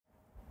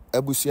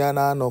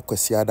Abusiana no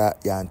kwasiada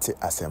yante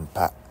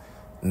asempa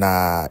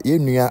na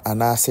yenua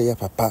anase ye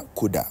papa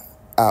KODA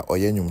a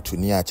oye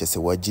nwumtuni a chese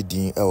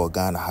wagidin e wo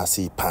Ghana ha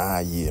sei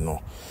paa yi no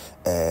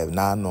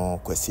na no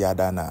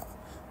kwasiada na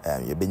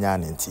ye benya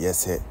ne ntie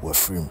se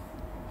wafrim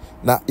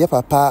na ye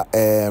papa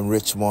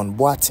Richmond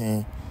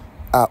Boatin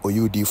a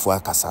oyudifo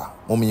akasa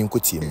momin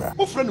nkotimra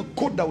my friend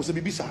KODA was a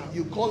bibisa.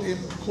 You call him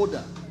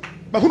KODA.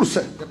 But who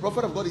said The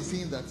prophet of God is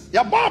saying that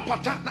ya ba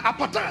pata na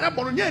apata ya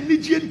bono nya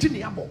nijie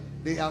ntini abo.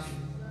 they have.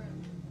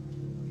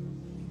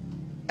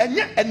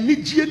 Enya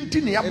nijie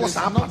ntini It abo is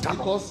sa not apata.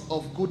 because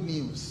of good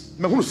news.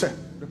 Me who said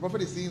The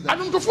prophet is saying that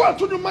anuntofo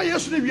atunu ma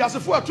Yesu ne wiase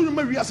fo atunu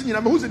ma wiase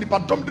nyina me hu se nipa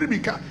dom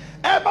dribika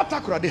e ba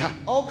takura de ha.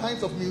 all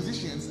kinds of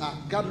musicians are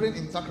gathering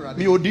in Takoradi.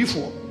 Me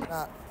odifo.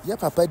 na ye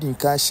papa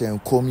dinka hyen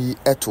komi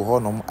eto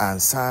honom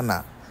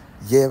ansana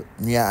ye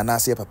nua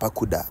anase ye papa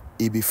KODA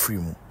ebe free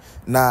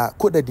na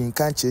KODA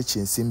dinka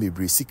chechense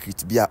mebre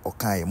secret bia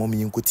okan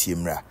momin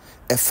nkotimra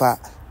efa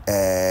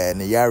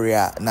ne yare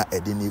a na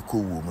edini ko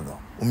wu mu no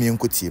momin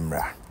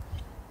nkotimra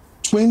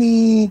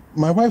 20,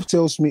 my wife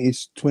tells me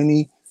it's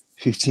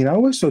 2015. I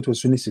always thought it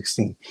was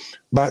 2016.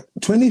 But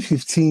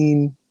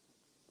 2015,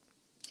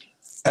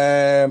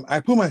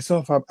 I put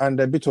myself up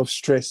under a bit of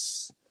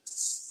stress.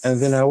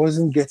 And then I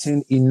wasn't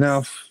getting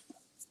enough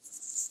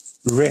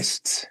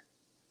rest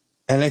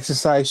and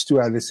exercise too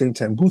at the same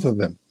time, both of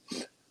them.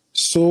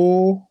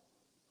 So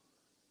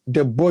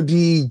the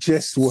body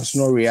just was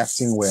not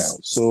reacting well.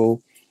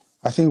 So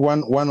I think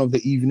one of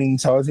the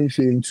evenings I wasn't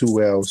feeling too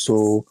well.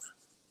 So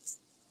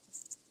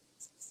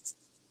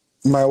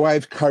my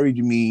wife carried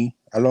me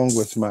along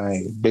with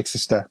my big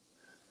sister,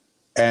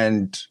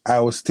 and I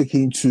was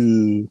taken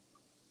to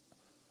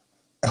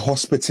a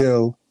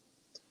hospital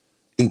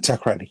in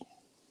Takoradi.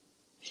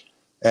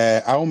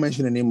 I won't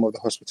mention the name of the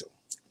hospital.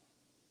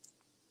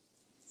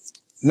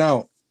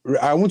 Now,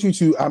 I want you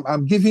to,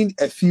 I'm giving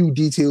a few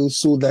details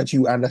so that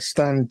you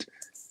understand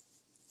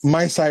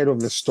my side of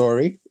the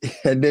story,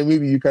 and then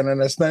maybe you can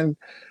understand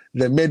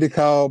the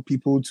medical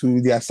people to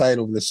their side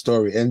of the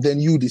story, and then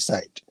you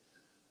decide.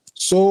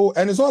 So,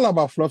 and it's all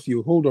about Fluffy.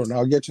 Hold on,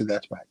 I'll get to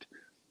that part.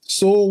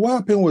 So what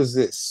happened was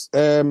this.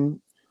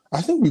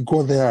 I think we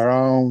got there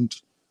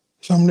around,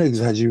 if I'm not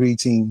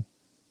exaggerating,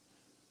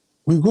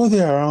 we got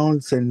there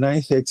around say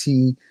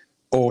 9:30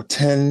 or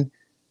 10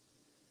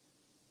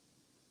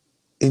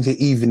 in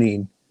the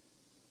evening.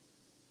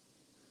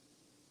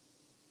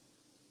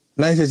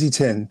 9:30,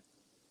 10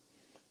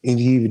 in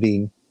the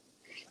evening.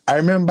 I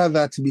remember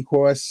that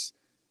because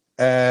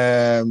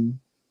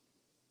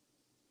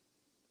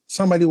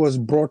somebody was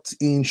brought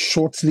in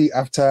shortly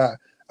after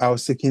I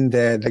was taken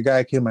there. The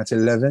guy came at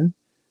 11.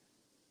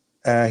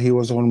 He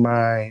was on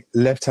my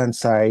left-hand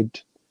side,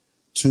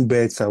 2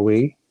 beds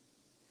away.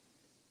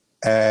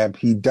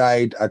 He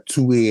died at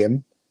 2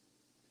 a.m.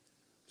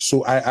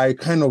 So I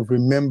kind of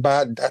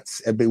remember that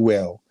a bit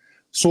well.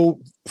 So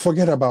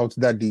forget about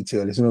that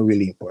detail. It's not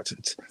really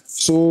important.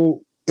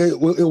 So it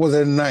was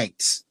a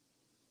night.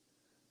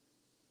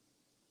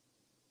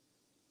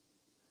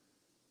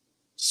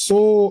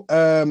 So,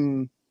 I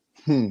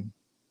mean,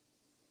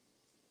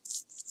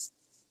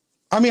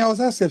 I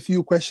was asked a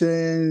few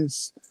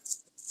questions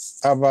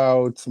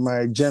about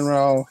my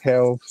general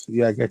health.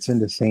 You are getting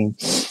the same.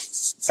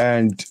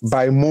 And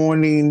by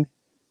morning,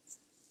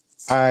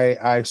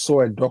 I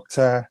saw a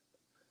doctor.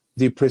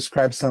 They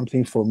prescribed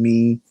something for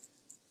me,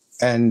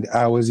 and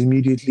I was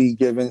immediately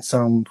given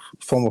some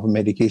form of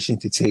medication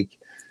to take.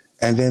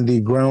 And then they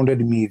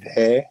grounded me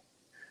there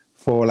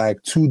for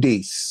like 2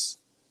 days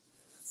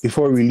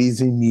before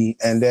releasing me,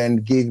 and then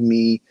gave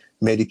me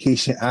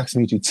medication, asked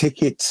me to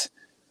take it,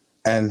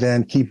 and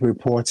then keep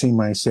reporting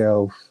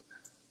myself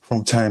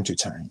from time to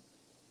time.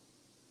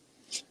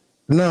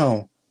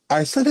 Now,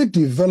 I started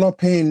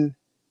developing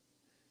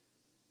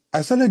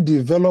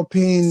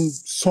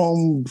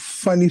some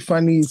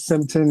funny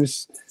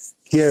symptoms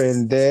here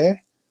and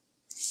there.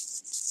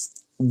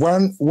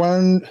 One,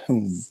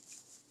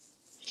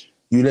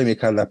 you let me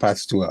cut that part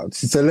too out.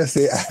 So let's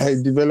say I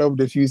developed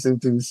a few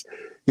symptoms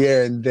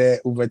here and there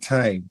over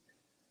time,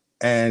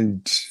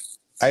 and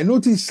I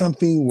noticed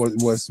something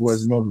was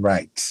not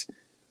right.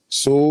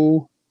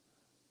 So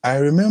I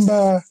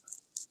remember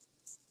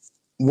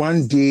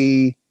one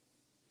day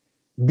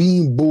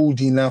being bold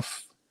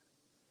enough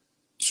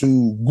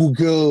to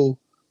Google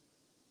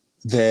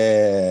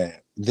the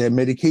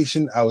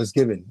medication I was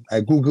given.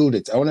 I Googled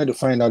it. I wanted to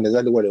find out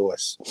exactly what it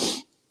was.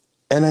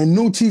 And I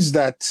noticed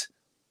that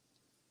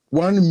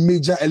one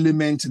major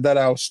element that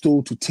I was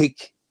told to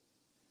take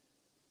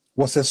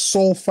was a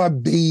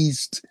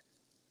sulfur-based,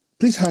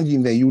 please hang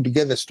in there, you'll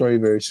get the story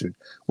very soon,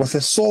 was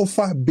a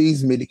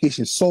sulfur-based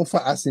medication,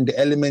 sulfur as in the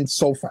element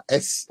sulfur,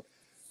 S-based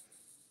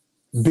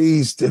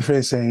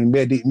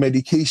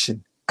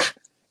medication.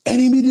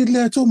 And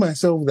immediately I told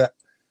myself that,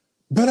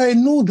 but I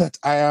know that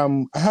I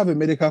have a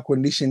medical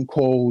condition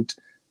called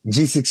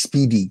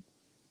G6PD.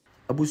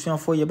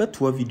 abusuafo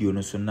yebetoa video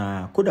no so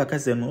na KODA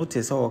kase no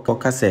otese o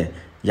kase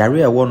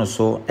yare ewo no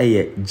so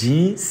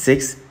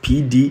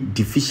G6PD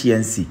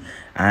deficiency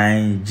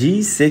and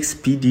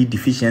G6PD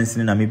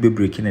deficiency na me be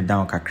breaking it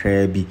down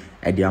kakra bi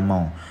e de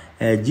ama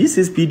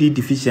G6PD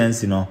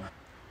deficiency no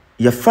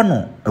ye fa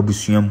no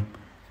abusuam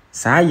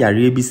saa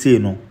yare bi sei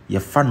no ye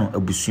fa no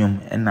abusuam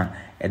na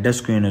the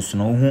screen no so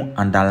no hu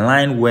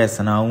underline words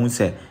na hu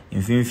say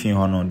infinifin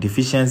hono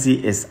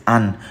deficiency is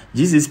an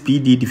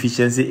G6PD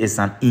deficiency is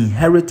an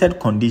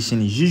inherited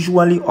condition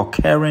usually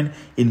occurring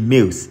in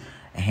males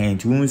and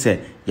hu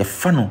say ye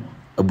fa no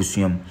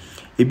abusuam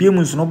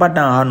ebiemu so no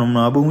badan hanom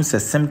no abu say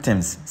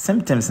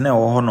symptoms na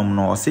wo honom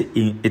no say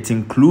it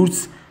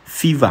includes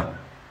fever,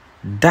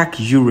 dark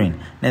urine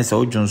na say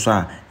ojonso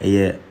a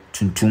eye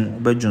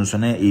tuntum obajonso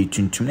na e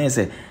tuntum na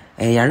say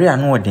yare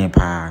anu odin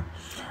pa,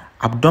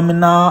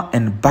 abdominal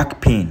and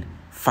back pain,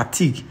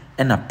 fatigue,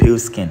 and a pale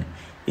skin.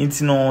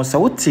 Into no so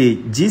what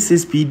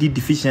G6PD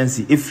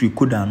deficiency if you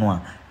could na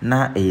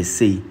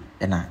say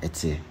and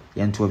ete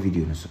into a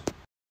video no so.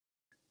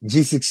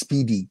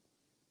 G6PD.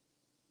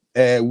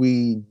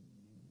 We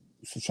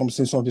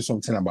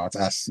something about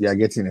us. You are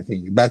getting a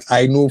thing, but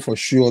I know for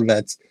sure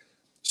that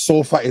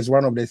sulfur is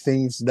one of the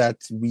things that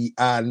we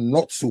are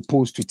not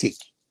supposed to take.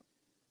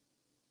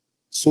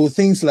 So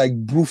things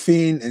like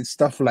brufen and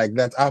stuff like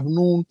that, I've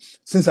known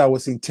since I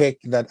was in tech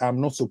that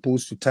I'm not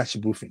supposed to touch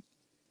brufen.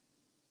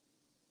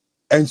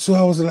 And so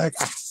I was like,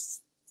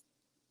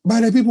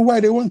 but the people, why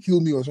they won't kill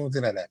me or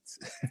something like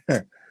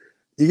that.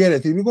 You get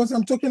it? Because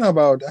I'm talking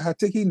about I had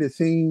taken the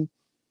thing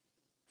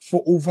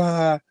for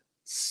over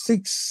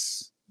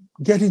 6,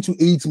 getting to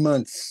 8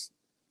 months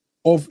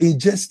of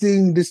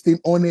ingesting this thing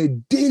on a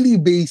daily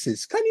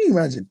basis. Can you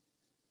imagine?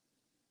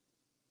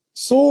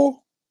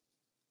 So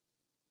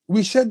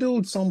we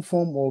scheduled some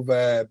form of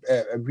a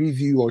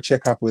review or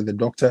checkup with the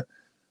doctor.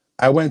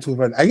 I went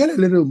over. I get a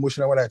little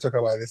emotional when I talk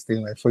about this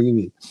thing. Like, forgive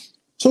me.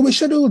 So we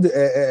scheduled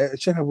a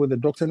checkup with the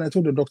doctor, and I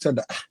told the doctor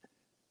that,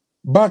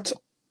 but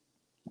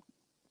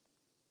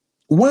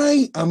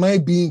why am I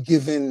being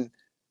given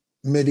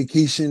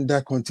medication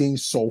that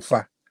contains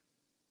sulfur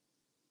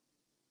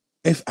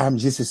if I'm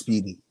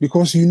G6PD?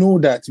 Because you know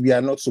that we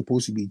are not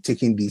supposed to be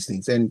taking these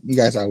things, and you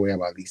guys are aware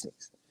about these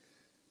things.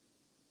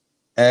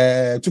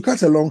 To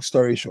cut a long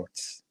story short,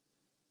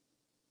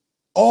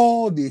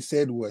 all they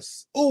said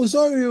was, "Oh,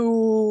 sorry,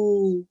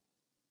 oh.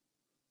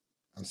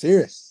 I'm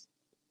serious."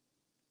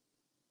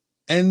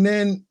 And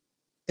then,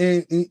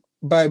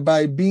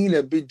 by being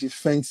a bit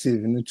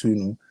defensive, I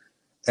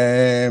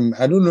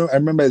don't know, I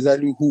remember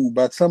exactly who,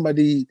 but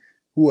somebody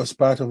who was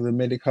part of the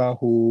medical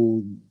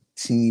whole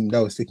team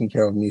that was taking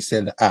care of me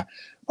said, but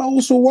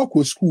also work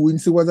with school.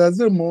 And so, what I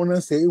said, Mona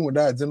saying,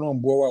 why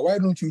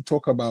don't you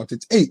talk about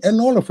it? Hey,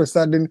 and all of a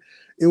sudden,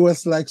 it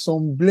was like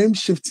some blame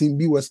shifting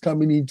B was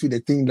coming into the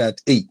thing that,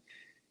 hey,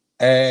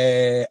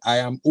 I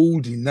am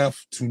old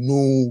enough to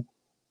know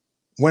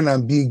when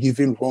I'm being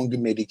given wrong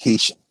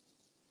medication.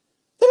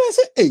 Then I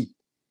said, hey,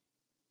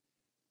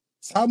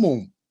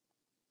 Simon.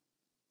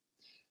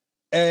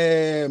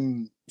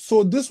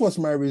 So this was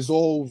my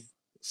resolve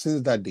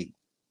since that day.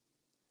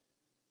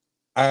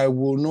 I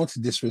will not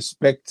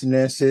disrespect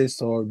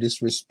nurses or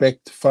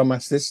disrespect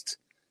pharmacists.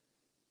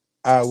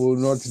 I will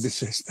not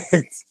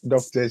disrespect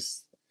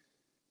doctors.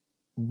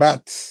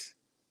 But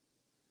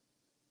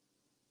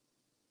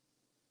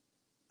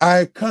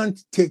I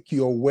can't take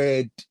your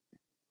word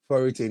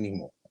for it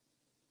anymore.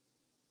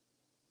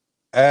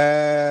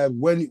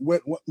 When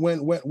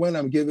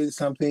I'm given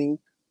something,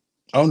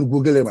 I want to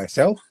Google it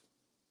myself.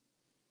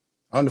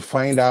 I want to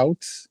find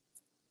out.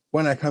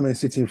 When I come and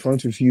sit in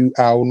front of you,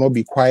 I will not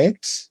be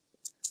quiet.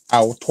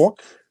 I will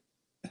talk.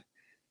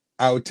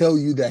 I will tell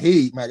you that,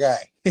 hey, my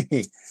guy,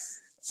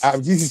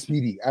 I'm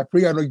G6PD. I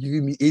pray you're not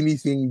giving me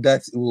anything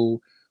that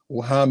will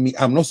harm me.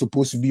 I'm not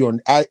supposed to be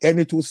on. And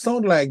it will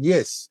sound like,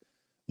 yes,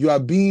 you are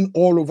being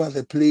all over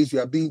the place.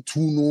 You are being too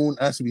known,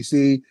 as we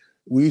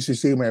used to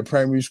say in my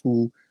primary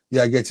school, you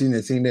are getting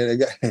the thing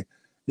that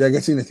you are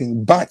getting the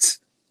thing. But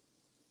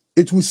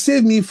it will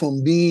save me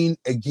from being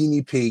a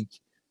guinea pig.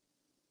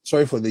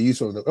 Sorry for the use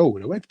of the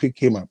white pig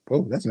came up.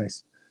 Oh, that's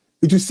nice.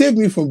 It will save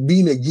me from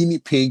being a guinea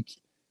pig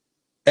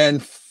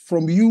and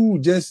from you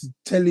just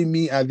telling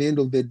me at the end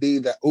of the day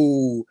that,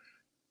 oh,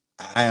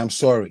 I am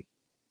sorry.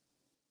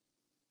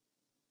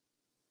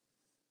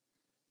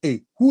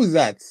 Hey, who is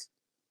that?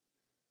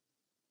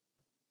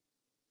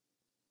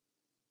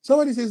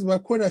 Somebody says,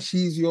 but KODA,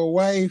 she's your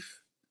wife.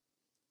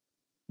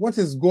 What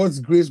has God's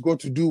grace got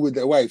to do with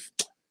the wife?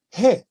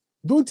 Hey,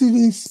 don't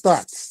even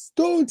start.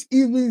 Don't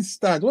even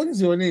start. What is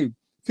your name?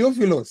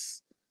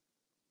 Theophilus.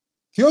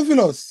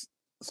 Theophilus.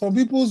 Some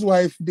people's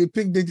wife, they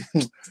pick the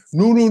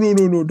no.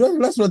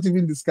 Let's not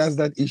even discuss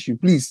that issue.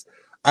 Please.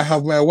 I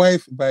have my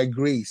wife by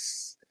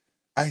grace.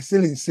 I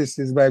still insist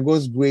it's by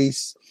God's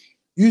grace.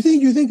 You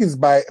think it's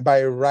by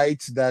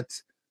right that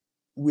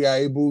we are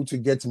able to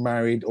get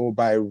married, or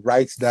by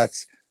right that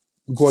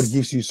God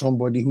gives you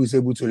somebody who is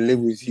able to live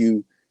with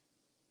you?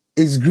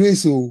 It's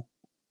grace, oh,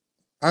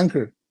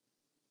 anchor.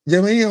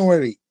 Jermaine, don't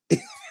worry.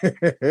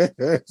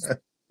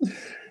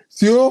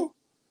 So,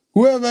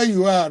 whoever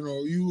you are,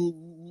 no,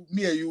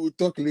 me and you will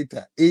talk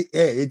later.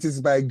 It is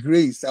by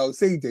grace. I'll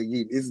say it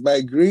again. It's by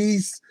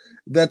grace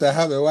that I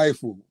have a wife.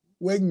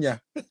 When you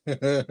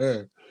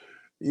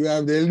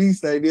have the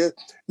least idea.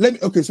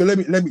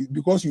 Let me,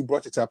 because you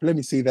brought it up, let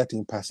me say that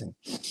in passing.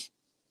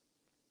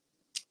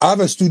 I have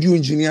a studio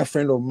engineer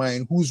friend of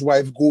mine whose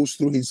wife goes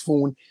through his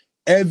phone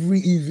every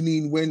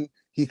evening when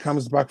he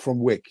comes back from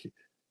work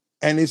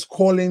and is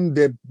calling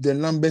the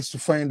numbers to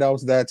find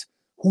out that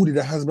who did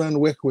the husband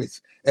work with,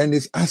 and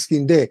is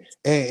asking there,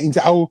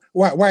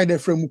 why the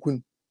friend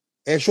mukun?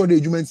 Show the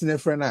arguments in the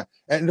friend,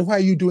 and why are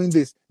you doing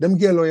this? Them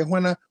girl or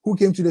Juana who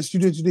came to the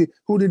studio today,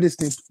 who did this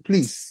thing?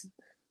 Please.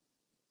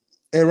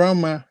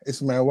 Erama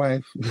is my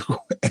wife,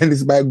 and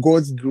it's by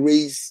God's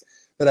grace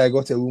that I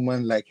got a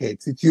woman like her.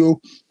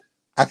 Titio,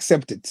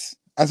 accept it.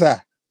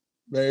 Asa,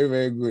 very,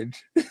 very good.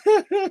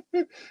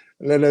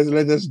 let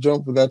us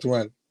jump that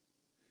one.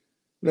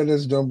 Let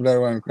us jump that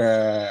one.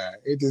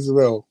 It is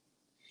well.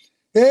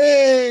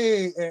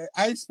 Hey,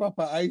 Ice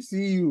Papa, I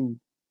see you.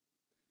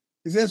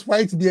 He says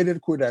white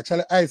bearded KODA.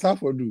 Charlie, Ice, how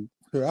for do?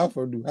 How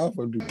for do?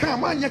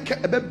 Come on,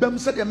 If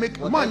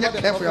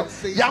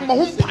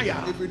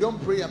we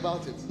don't pray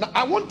about it. Now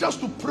I want us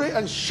to pray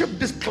and shift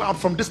this cloud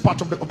from this part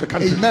of the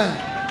country. Amen.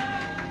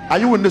 Are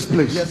you in this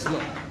place? Yes,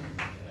 Lord.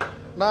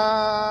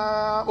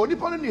 The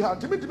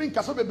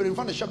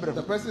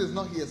The person is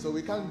not here, so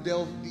we can't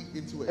delve deep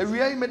into it.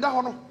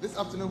 This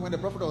afternoon, when the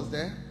prophet was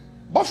there,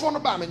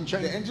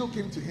 the angel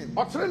came to him.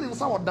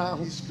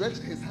 He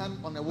stretched his hand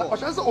on the wall.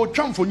 He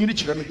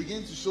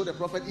began to show the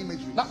prophet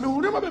imagery.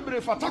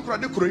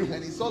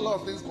 And he saw a lot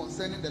of things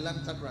concerning the land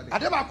Takrade.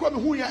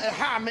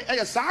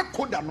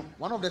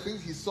 One of the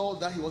things he saw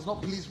that he was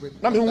not pleased with,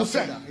 and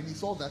he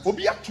saw that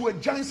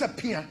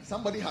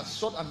somebody has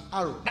shot an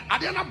arrow,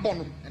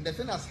 and the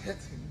thing has hit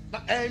him.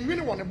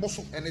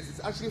 And it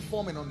is actually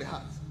forming on the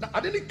heart. And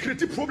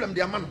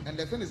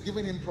the thing is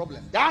giving him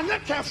problems.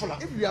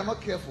 If we are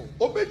not careful,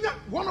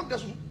 one of the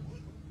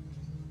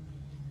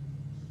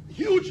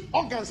huge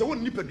organs a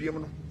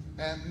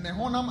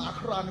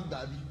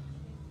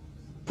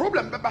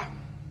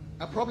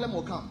problem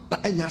will come,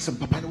 and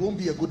it won't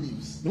be a good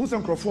news. The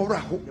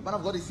man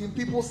of God is seeing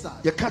people's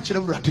side. We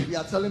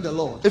are telling the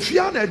Lord, in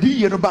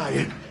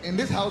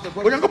this house of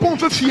God,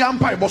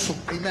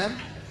 amen.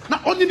 Now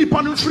only the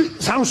panel free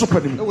sounds super.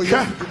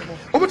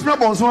 Over to my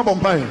bones, my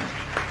bombay.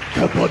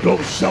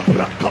 Kapado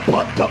Sabra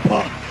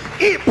Kapatapa.